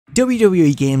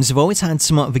WWE Games have always had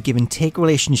somewhat of a give and take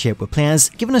relationship with players,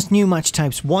 giving us new match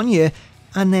types one year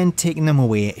and then taking them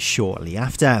away shortly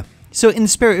after. So in the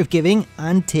spirit of giving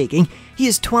and taking,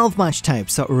 here's 12 match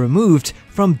types that were removed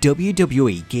from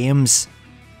WWE Games.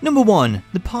 Number 1.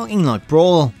 The Parking Lot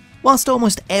Brawl. Whilst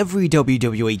almost every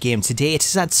WWE game to date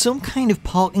has had some kind of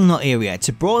parking lot area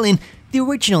to brawl in, the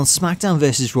original SmackDown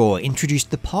vs Raw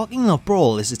introduced the Parking Lot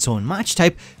Brawl as its own match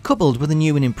type, coupled with a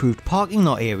new and improved parking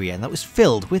lot area that was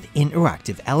filled with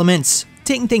interactive elements.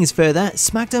 Taking things further,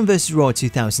 SmackDown vs Raw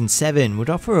 2007 would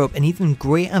offer up an even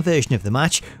greater version of the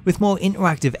match with more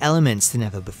interactive elements than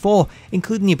ever before,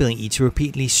 including the ability to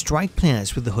repeatedly strike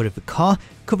players with the hood of a car,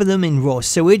 cover them in raw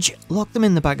sewage, lock them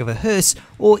in the back of a hearse,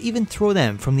 or even throw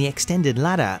them from the extended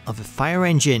ladder of a fire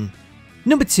engine.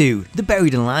 Number 2. The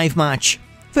Buried Alive Match.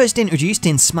 First introduced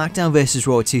in SmackDown vs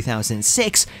Raw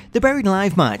 2006, the Buried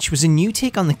Alive match was a new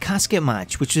take on the Casket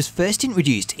Match, which was first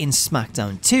introduced in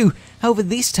SmackDown 2. However,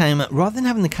 this time, rather than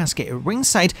having the casket at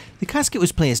ringside, the casket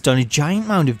was placed on a giant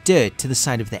mound of dirt to the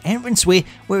side of the entranceway,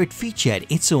 where it featured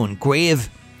its own grave.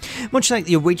 Much like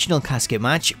the original Casket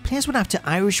Match, players would have to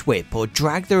Irish whip or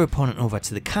drag their opponent over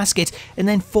to the casket and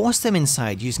then force them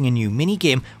inside using a new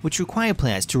minigame which required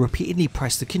players to repeatedly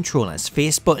press the controller's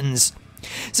face buttons.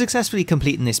 Successfully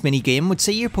completing this minigame would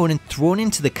see your opponent thrown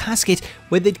into the casket,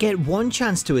 where they'd get one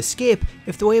chance to escape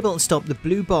if they were able to stop the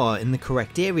blue bar in the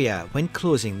correct area when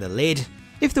closing the lid.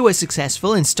 If they were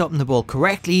successful in stopping the ball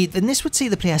correctly, then this would see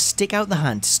the player stick out the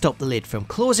hand to stop the lid from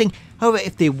closing. However,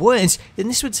 if they weren't, then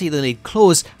this would see the lid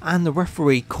close and the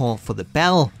referee call for the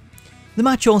bell. The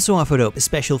match also offered up a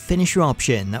special finisher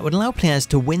option that would allow players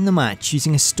to win the match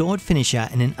using a stored finisher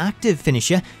and an active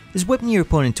finisher, as whipping your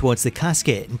opponent towards the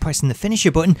casket and pressing the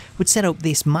finisher button would set up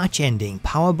this match-ending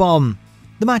powerbomb.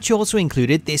 The match also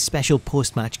included this special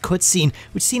post-match cutscene,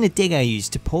 which seen a digger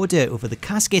used to pour dirt over the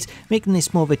casket, making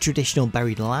this more of a traditional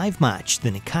Buried Alive match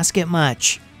than a casket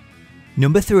match.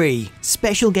 Number 3.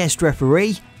 Special Guest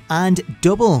Referee and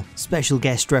Double Special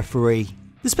Guest Referee.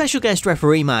 The Special Guest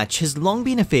Referee match has long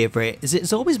been a favourite, as it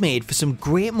has always made for some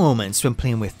great moments when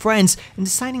playing with friends and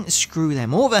deciding to screw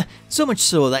them over, so much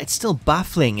so that it's still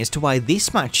baffling as to why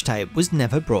this match type was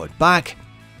never brought back.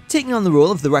 Taking on the role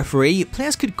of the referee,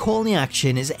 players could call the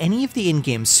action as any of the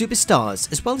in-game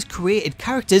superstars, as well as created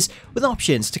characters with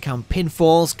options to count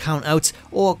pinfalls, countouts,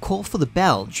 or call for the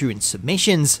bell during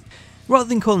submissions. Rather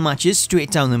than call matches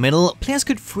straight down the middle, players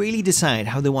could freely decide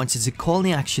how they wanted to call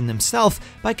the action themselves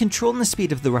by controlling the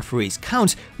speed of the referee's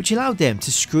count, which allowed them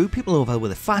to screw people over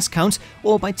with a fast count,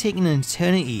 or by taking an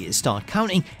eternity to start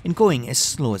counting and going as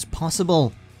slow as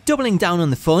possible. Doubling down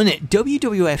on the fun,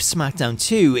 WWF SmackDown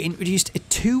 2 introduced a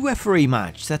 2-referee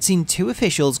match that seen 2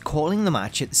 officials calling the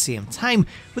match at the same time,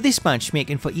 with this match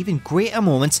making for even greater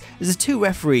moments as the 2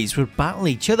 referees would battle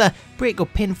each other, break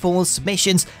up pinfalls,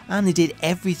 submissions, and they did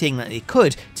everything that they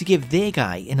could to give their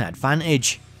guy an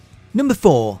advantage. Number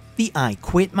 4. The I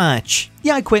Quit Match.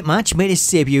 The I Quit Match made its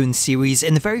debut in the series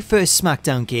in the very first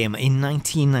SmackDown game in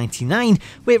 1999,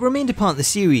 where it remained a part of the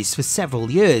series for several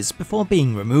years before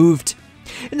being removed.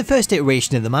 In the first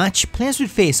iteration of the match, players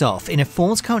would face off in a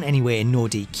Falls Count Anywhere no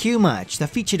DQ match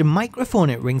that featured a microphone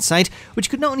at ringside, which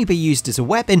could not only be used as a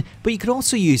weapon, but you could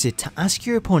also use it to ask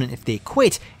your opponent if they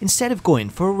quit instead of going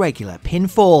for a regular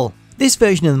pinfall. This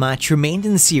version of the match remained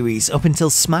in the series up until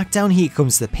SmackDown Here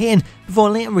Comes the Pain, before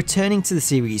later returning to the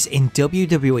series in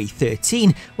WWE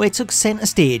 13, where it took centre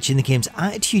stage in the game's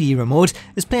Attitude Era mode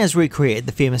as players recreated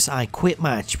the famous I Quit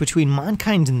match between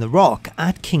Mankind and The Rock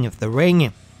at King of the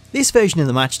Ring. This version of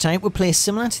the match type would play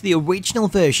similar to the original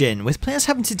version, with players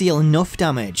having to deal enough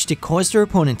damage to cause their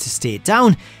opponent to stay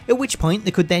down, at which point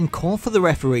they could then call for the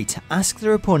referee to ask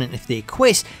their opponent if they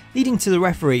quit, leading to the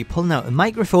referee pulling out a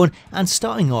microphone and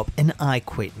starting up an I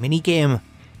Quit minigame.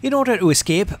 In order to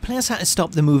escape, players had to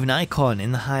stop the moving icon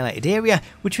in the highlighted area,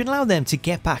 which would allow them to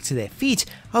get back to their feet.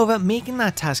 However, making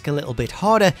that task a little bit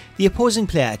harder, the opposing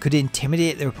player could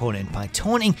intimidate their opponent by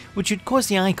taunting, which would cause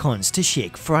the icons to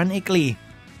shake frantically.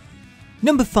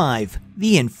 Number 5.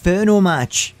 The Inferno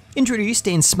Match. Introduced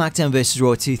in SmackDown vs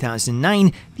Raw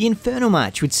 2009, the Inferno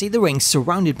Match would see the ring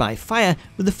surrounded by fire,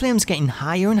 with the flames getting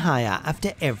higher and higher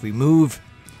after every move.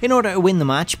 In order to win the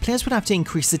match, players would have to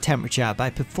increase the temperature by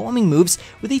performing moves,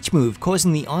 with each move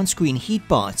causing the on-screen heat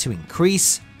bar to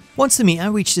increase. Once the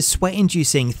meter reached a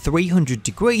sweat-inducing 300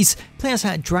 degrees, players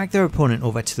had to drag their opponent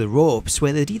over to the ropes,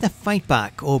 where they'd either fight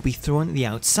back or be thrown to the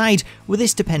outside, with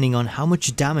this depending on how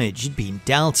much damage had been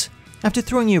dealt. After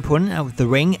throwing your opponent out of the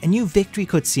ring, a new victory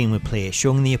cutscene would play,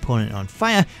 showing the opponent on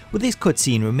fire, with this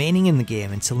cutscene remaining in the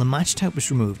game until the match type was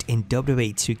removed in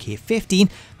WWE 2K15.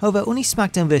 However, only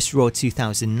SmackDown vs Raw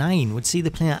 2009 would see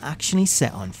the player actually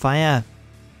set on fire.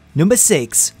 Number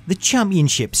 6. The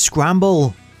Championship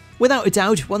Scramble. Without a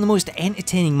doubt, one of the most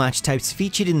entertaining match types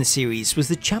featured in the series was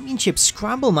the Championship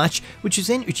Scramble match, which was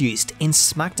introduced in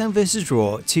SmackDown vs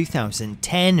Raw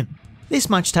 2010. This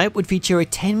match type would feature a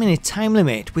 10-minute time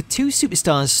limit, with 2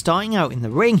 superstars starting out in the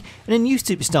ring and a new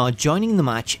superstar joining the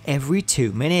match every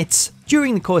 2 minutes.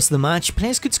 During the course of the match,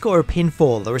 players could score a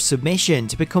pinfall or a submission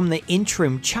to become the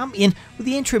interim champion, with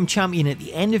the interim champion at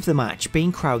the end of the match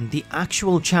being crowned the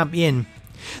actual champion.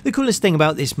 The coolest thing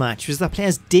about this match was that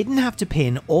players didn't have to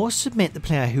pin or submit the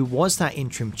player who was that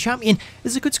interim champion,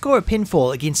 as they could score a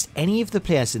pinfall against any of the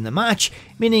players in the match,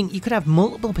 meaning you could have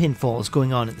multiple pinfalls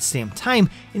going on at the same time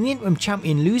and the interim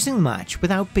champion losing the match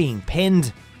without being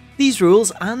pinned. These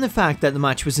rules and the fact that the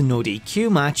match was a no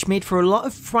DQ match made for a lot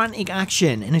of frantic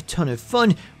action and a ton of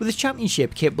fun, with the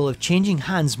championship capable of changing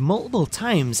hands multiple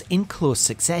times in close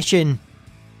succession.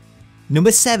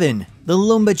 Number 7. The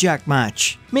Lumberjack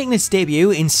Match. Making its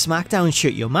debut in SmackDown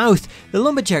Shut Your Mouth, the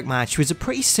Lumberjack Match was a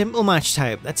pretty simple match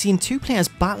type that seen 2 players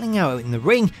battling out in the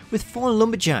ring, with 4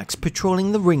 lumberjacks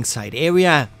patrolling the ringside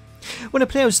area. When a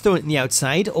player was thrown to the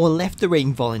outside or left the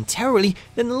ring voluntarily,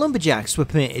 then the lumberjacks were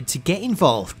permitted to get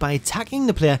involved by attacking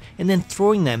the player and then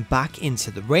throwing them back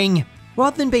into the ring.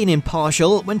 Rather than being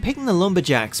impartial, when picking the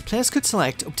lumberjacks, players could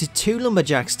select up to 2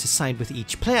 lumberjacks to side with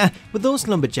each player, with those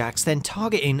lumberjacks then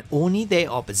targeting only their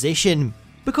opposition.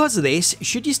 Because of this,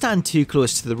 should you stand too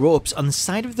close to the ropes on the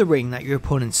side of the ring that your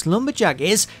opponent's lumberjack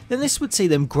is, then this would see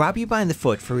them grab you by the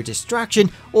foot for a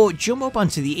distraction or jump up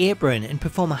onto the apron and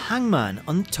perform a hangman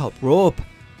on the top rope.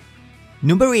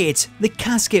 Number 8. The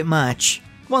Casket Match.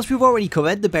 Whilst we've already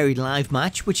covered the Buried Alive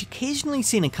match, which occasionally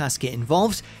seen a casket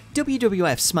involved,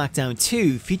 WWF SmackDown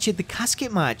 2 featured the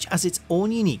Casket Match as its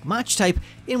own unique match type,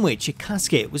 in which a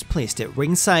casket was placed at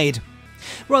ringside.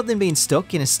 Rather than being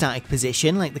stuck in a static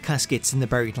position like the caskets in the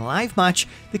Buried Alive match,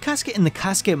 the casket in the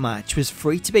Casket Match was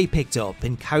free to be picked up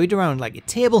and carried around like a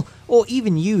table, or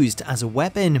even used as a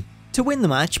weapon. To win the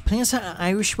match, players had to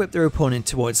Irish whip their opponent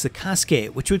towards the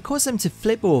casket, which would cause them to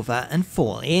flip over and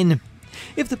fall in.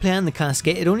 If the player in the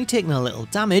casket had only taken a little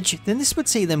damage, then this would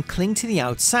see them cling to the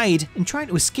outside and try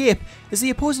to escape as the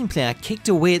opposing player kicked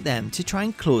away at them to try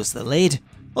and close the lid.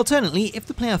 Alternately, if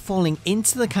the player falling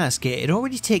into the casket had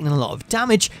already taken a lot of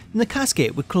damage, then the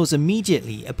casket would close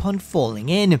immediately upon falling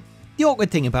in. The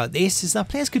awkward thing about this is that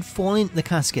players could fall into the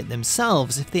casket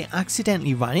themselves if they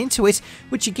accidentally ran into it,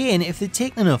 which again, if they'd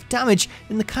taken enough damage,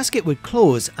 then the casket would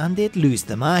close and they'd lose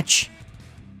the match.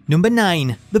 Number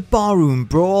 9. The Bar Room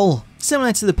Brawl.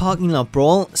 Similar to the Parking Lot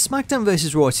Brawl, SmackDown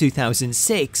vs Raw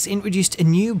 2006 introduced a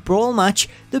new brawl match,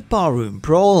 the Bar Room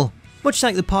Brawl. Much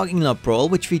like the Parking Lot Brawl,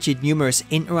 which featured numerous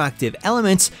interactive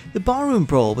elements, the Bar Room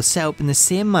Brawl was set up in the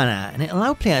same manner, and it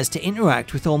allowed players to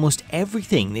interact with almost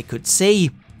everything they could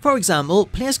see. For example,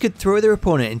 players could throw their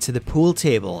opponent into the pool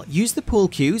table, use the pool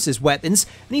cues as weapons,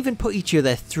 and even put each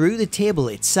other through the table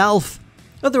itself.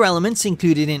 Other elements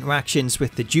included interactions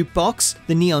with the jukebox,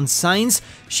 the neon signs,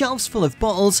 shelves full of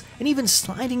bottles, and even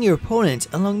sliding your opponent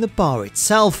along the bar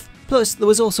itself. Plus, there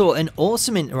was also an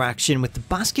awesome interaction with the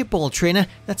basketball trainer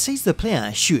that sees the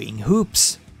player shooting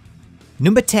hoops.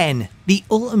 Number 10. The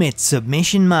Ultimate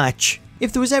Submission Match.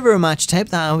 If there was ever a match type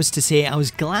that I was to say I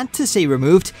was glad to see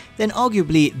removed, then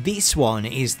arguably this one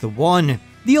is the one.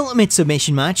 The Ultimate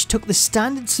Submission Match took the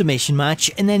standard submission match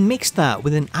and then mixed that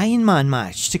with an Iron Man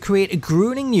match to create a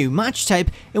grueling new match type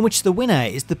in which the winner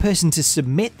is the person to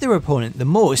submit their opponent the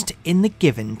most in the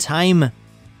given time.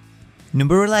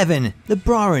 Number 11. The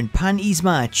Bra and Panties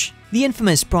Match. The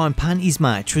infamous Bra and Panties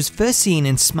match was first seen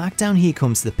in SmackDown Here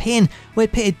Comes the Pain, where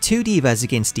it pitted 2 divas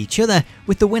against each other,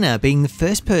 with the winner being the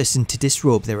first person to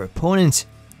disrobe their opponent.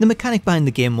 The mechanic behind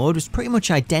the game mode was pretty much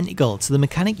identical to the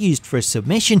mechanic used for a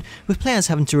submission, with players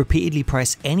having to repeatedly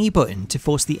press any button to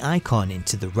force the icon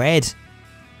into the red.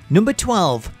 Number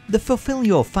 12. The Fulfill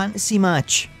Your Fantasy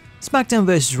Match. SmackDown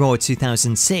vs Raw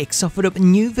 2006 offered up a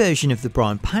new version of the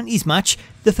Bra and Panties match,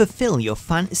 the Fulfill Your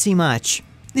Fantasy Match.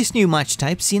 This new match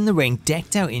type seen the ring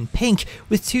decked out in pink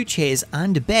with 2 chairs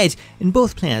and a bed, and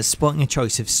both players sporting a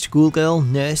choice of schoolgirl,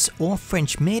 nurse or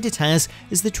French maid attires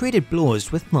as they traded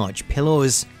blows with large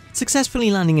pillows.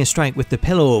 Successfully landing a strike with the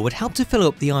pillow would help to fill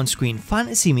up the on-screen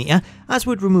fantasy meter, as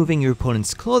would removing your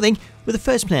opponent's clothing, with the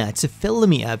first player to fill the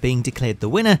meter being declared the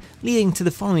winner, leading to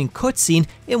the following cutscene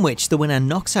in which the winner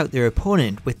knocks out their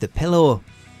opponent with the pillow.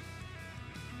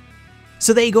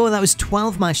 So there you go, that was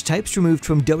 12 match types removed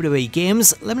from WWE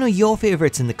Games. Let me know your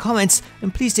favourites in the comments,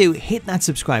 and please do hit that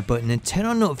subscribe button and turn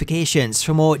on notifications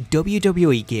for more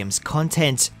WWE Games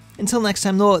content. Until next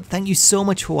time though, thank you so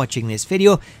much for watching this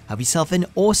video, have yourself an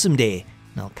awesome day,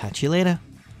 and I'll catch you later.